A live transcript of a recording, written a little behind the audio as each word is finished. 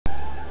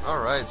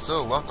Alright,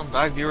 so welcome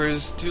back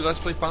viewers to Let's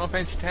Play Final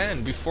Fantasy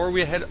X. Before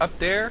we head up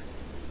there,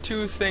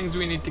 two things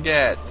we need to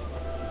get.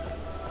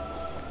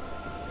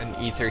 An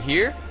ether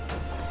here.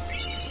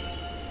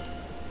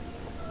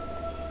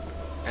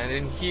 And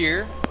in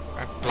here,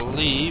 I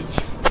believe,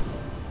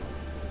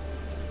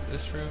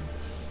 this room.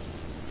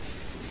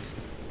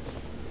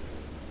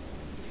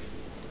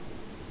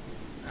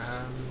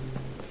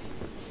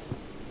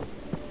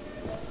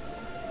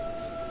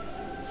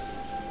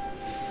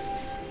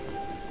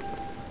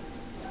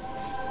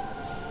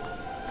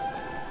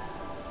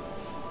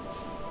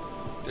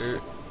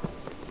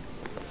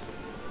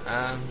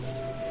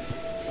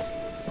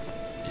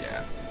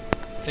 Yeah.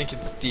 I think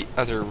it's the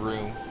other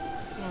room.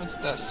 No, it's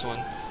this one.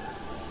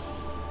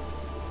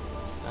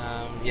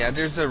 Yeah,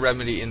 there's a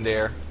remedy in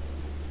there,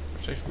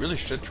 which I really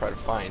should try to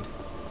find.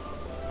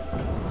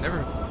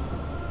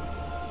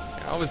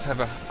 I always have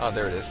a... Oh,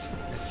 there it is.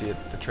 I see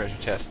it, the treasure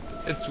chest.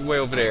 It's way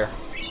over there.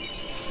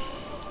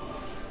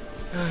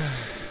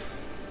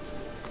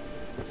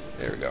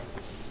 There we go.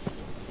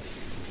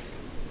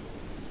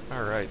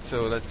 Alright,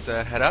 so let's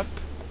head up.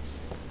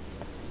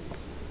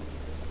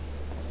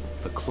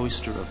 The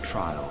cloister of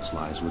trials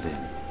lies within.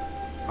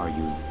 Are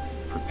you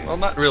prepared? Well,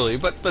 not really,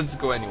 but let's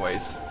go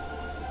anyways.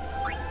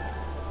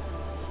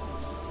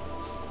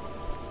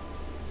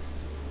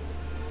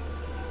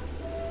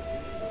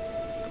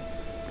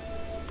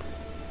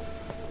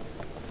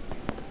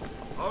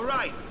 All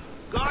right,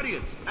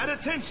 Guardians, at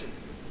attention.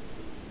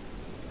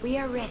 We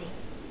are ready.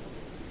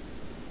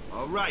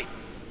 All right,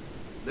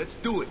 let's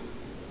do it.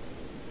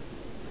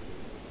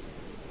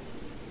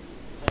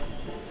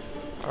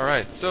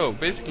 Alright, so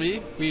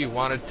basically we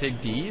want to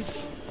take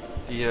these,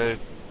 the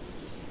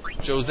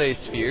Djose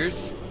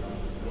spheres,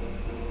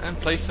 and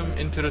place them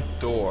into the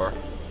door.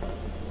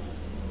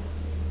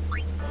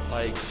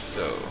 Like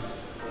so.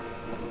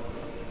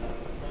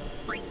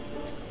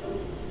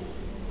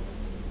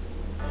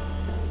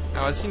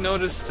 Now, as you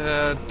noticed,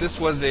 this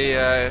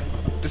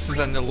is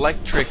an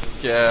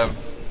electricity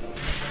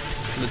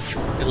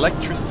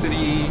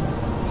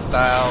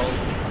style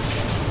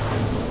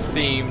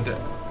themed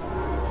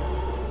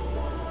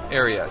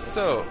area.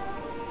 So,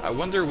 I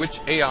wonder which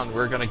Aeon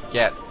we're gonna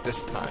get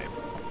this time.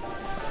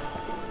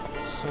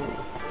 So,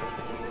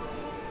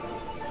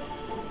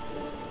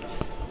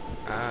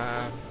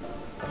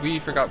 we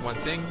forgot one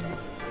thing.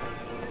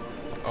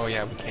 Oh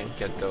yeah, we can't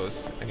get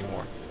those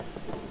anymore.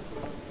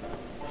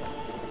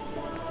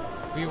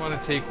 We want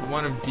to take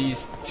one of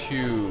these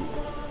two.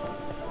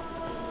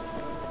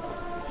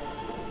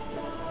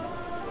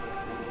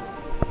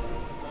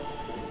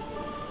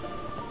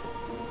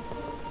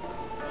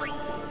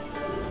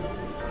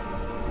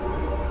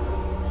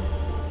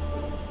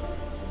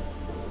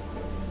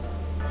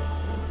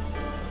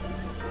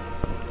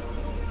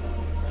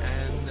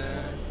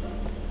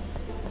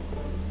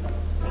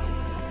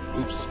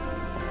 Oops.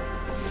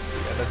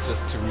 Yeah, that's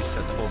just to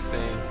reset the whole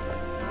thing.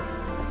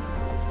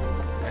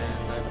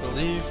 And I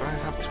believe I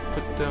have to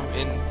put them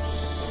in here.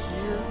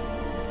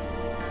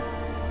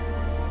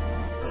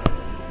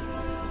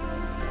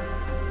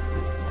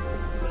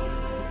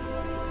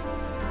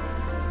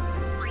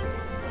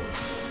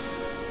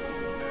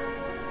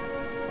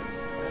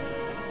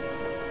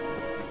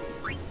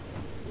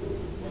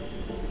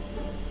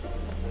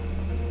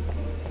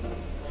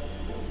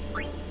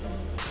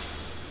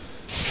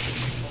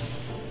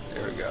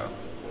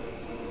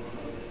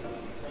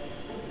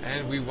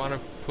 And we want to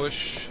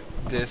push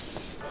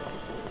this.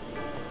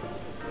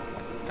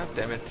 God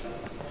damn it.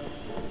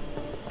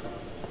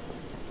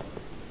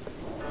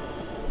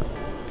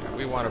 Yeah,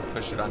 we want to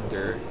push it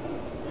under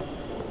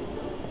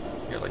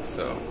here, like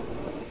so.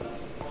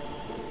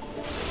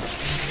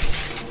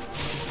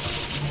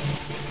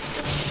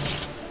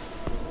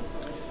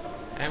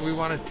 And we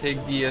want to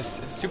take the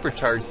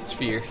supercharged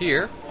sphere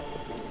here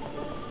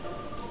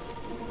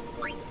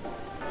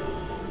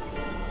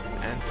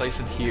and place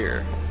it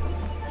here.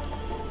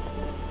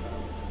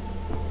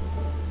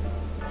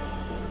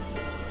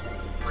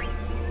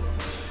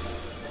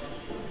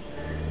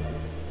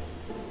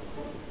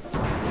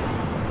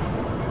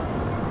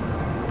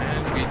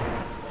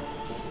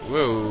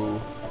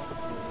 Whoa.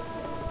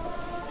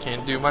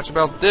 Can't do much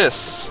about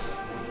this.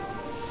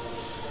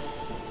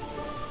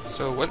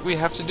 So what we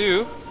have to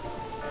do,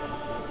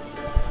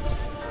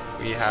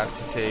 we have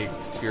to take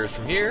spheres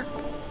from here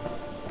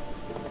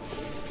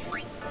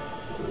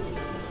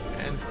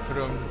and put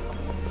them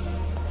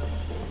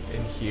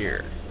in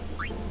here,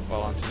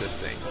 well, onto this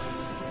thing.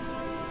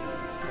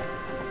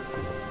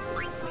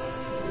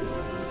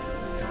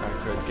 If I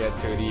could get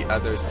to the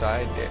other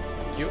side there.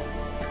 Thank you.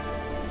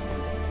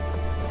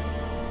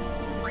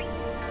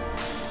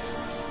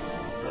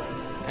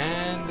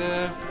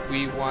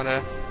 We want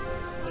to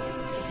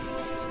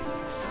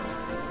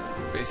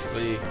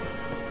basically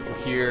go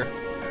here,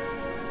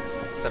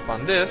 step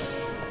on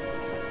this,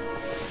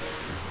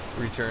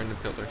 return the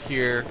pillar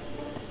here,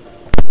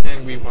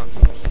 and we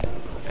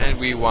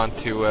want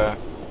to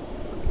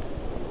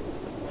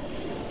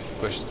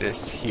push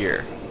this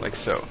here, like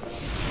so.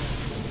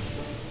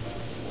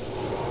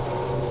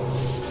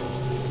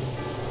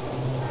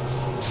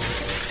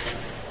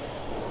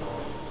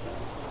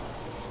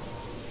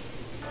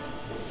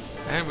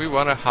 we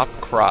want to hop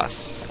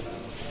across.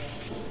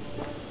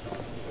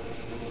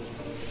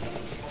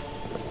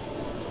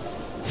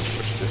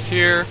 Push this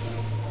here.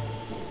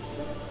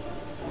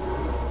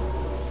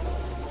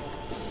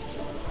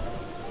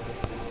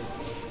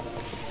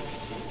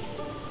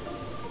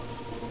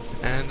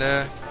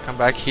 And come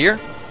back here.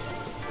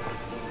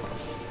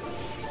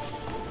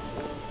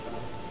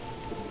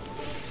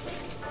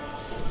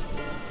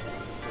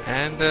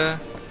 And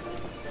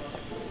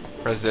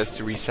press this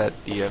to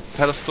reset the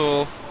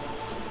pedestal.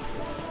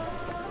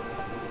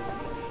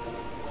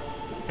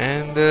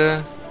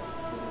 And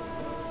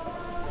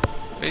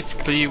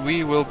basically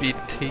we will be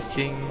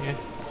taking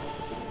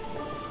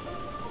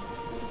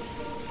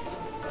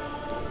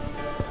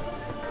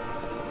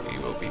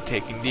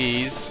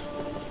these,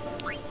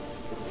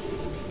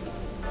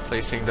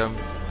 placing them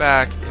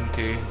back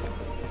into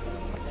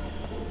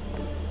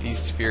these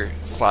sphere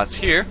slots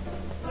here.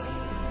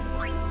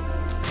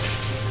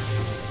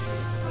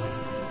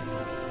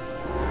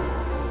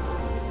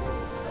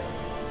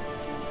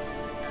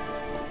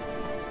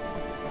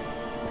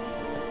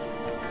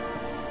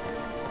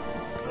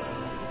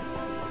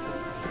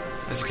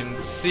 As you can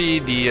see,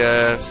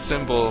 the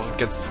symbol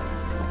gets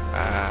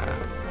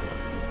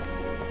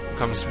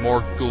becomes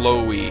more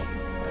glowy.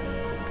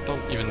 I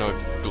don't even know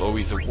if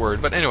glowy is a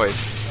word, but anyways,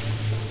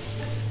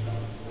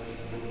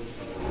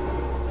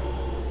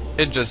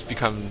 it just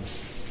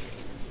becomes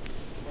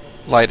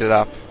lighted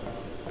up.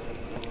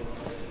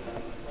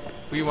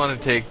 We want to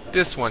take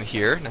this one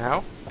here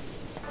now.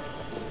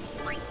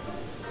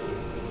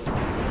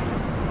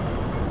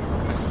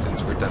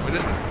 Since we're done with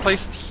it,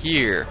 place it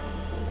here.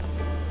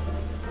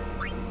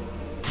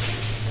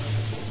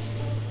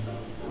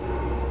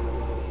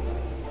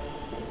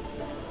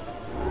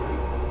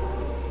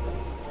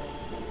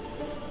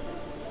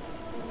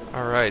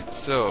 Alright,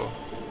 so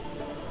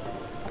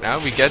now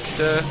we get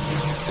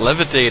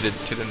levitated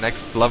to the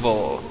next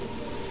level.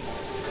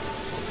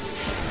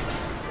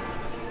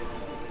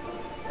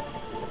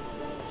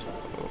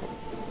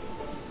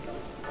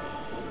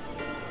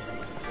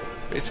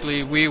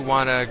 Basically, we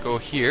want to go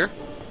here,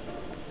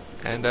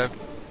 and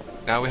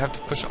now we have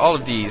to push all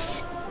of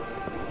these.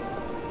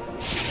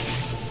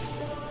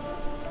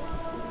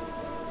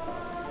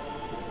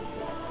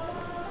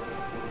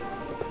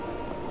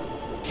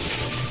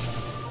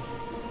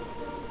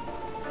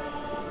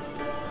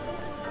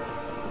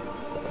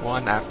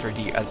 One after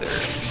the other.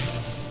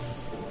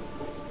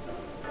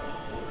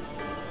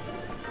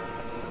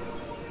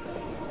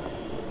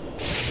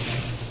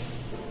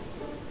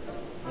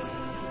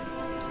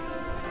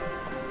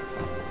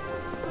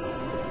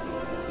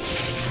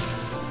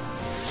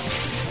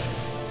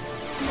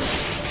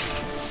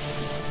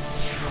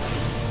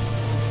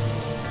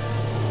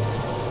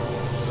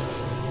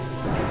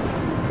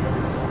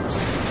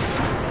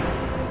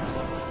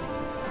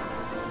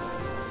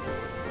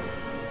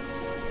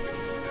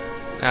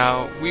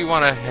 Now, we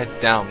want to head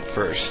down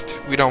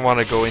first. We don't want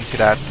to go into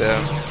that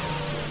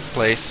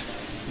place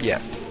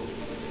yet.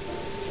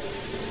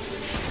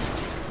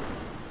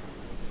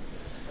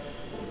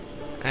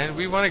 And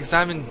we want to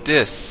examine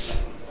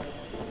this.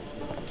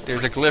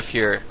 There's a glyph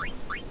here.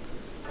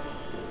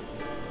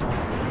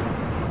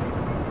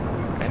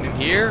 And in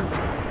here,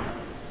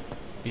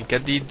 we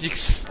get the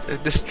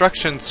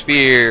destruction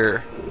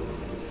sphere.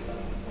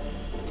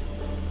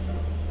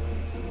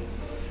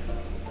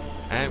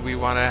 And we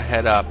want to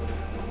head up.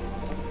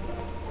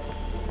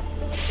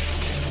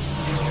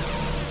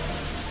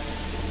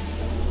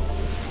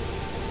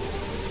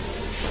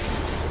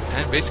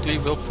 And basically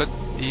we'll put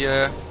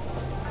the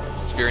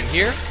sphere in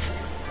here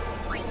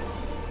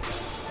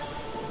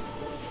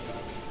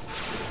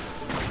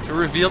to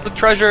reveal the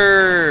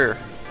treasure,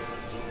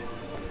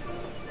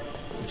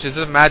 which is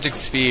a magic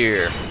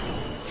sphere.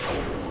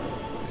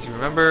 As you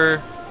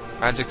remember,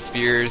 magic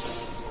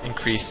spheres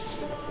increase.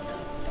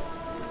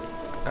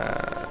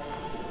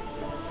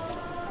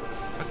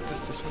 What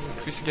does this one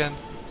increase again?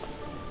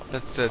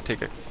 Let's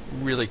take a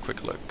really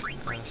quick look.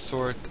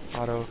 Sword,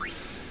 auto.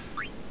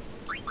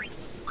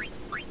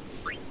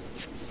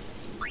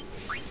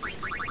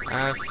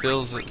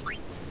 Fills it.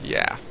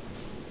 Yeah.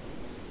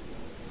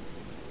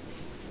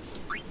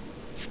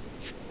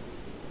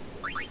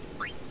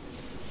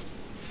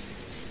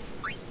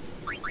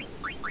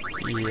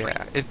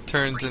 Yeah, it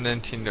turns an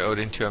empty node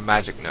into a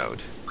magic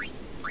node.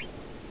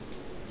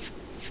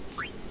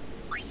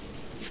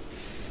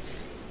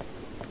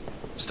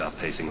 Stop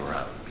pacing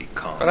around. Be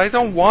calm. But I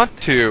don't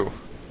want to.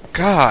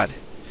 God.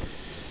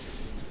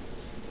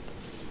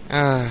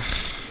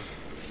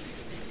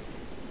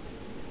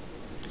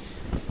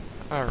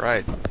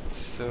 Alright,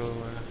 so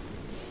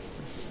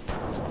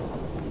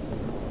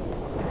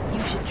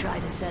You should try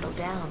to settle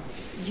down.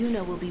 You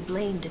know we'll be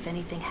blamed if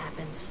anything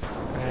happens.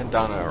 and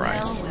Donna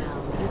arrives.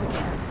 Well, you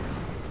again.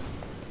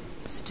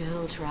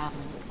 Still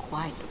traveling with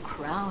quite the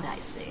crowd, I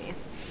see.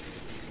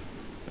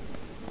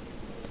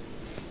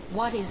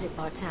 What is it,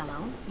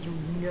 Bartello? You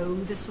know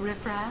this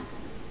riffraff?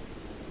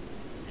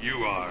 You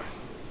are.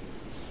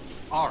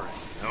 Alright,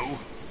 no?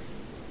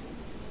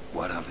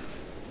 What of it?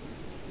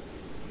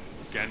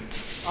 Can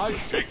I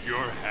shake your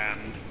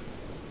hand?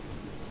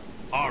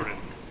 Aaron.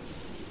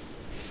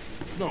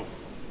 No,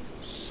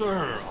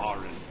 Sir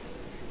Aaron.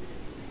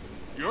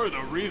 You're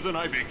the reason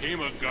I became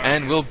a guardian.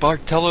 And will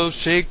Bartello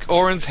shake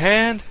Orin's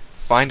hand?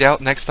 Find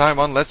out next time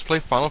on Let's Play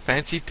Final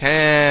Fantasy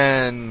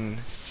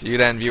X. See you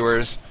then,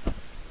 viewers.